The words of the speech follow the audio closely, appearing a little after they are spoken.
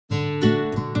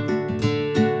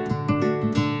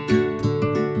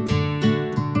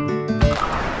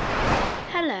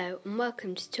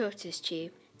welcome to Tortoise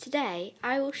Tube. Today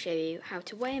I will show you how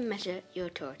to weigh and measure your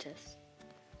tortoise.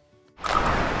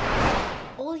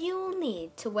 All you will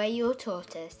need to weigh your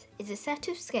tortoise is a set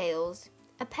of scales,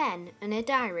 a pen and a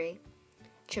diary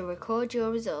to record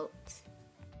your results.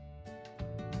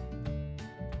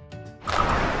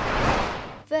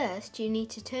 First you need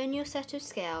to turn your set of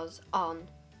scales on.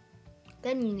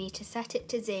 Then you need to set it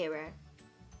to 0.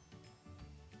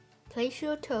 Place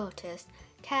your tortoise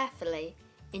carefully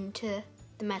into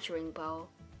the measuring bowl.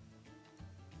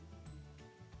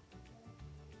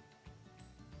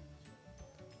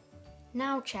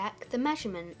 Now check the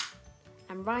measurement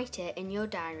and write it in your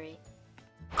diary.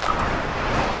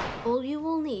 All you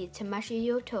will need to measure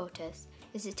your tortoise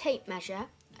is a tape measure,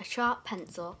 a sharp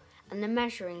pencil and a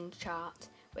measuring chart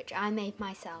which I made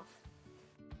myself.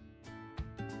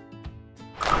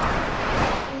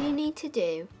 All you need to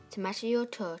do to measure your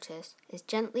tortoise is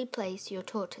gently place your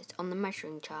tortoise on the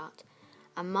measuring chart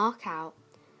and mark out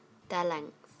their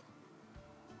length.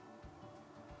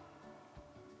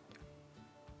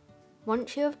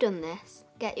 Once you have done this,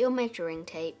 get your measuring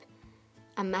tape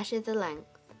and measure the length.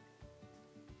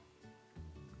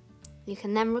 You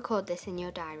can then record this in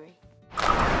your diary.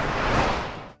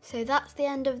 So that's the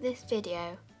end of this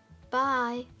video.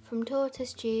 Bye from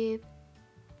Tortoise Tube.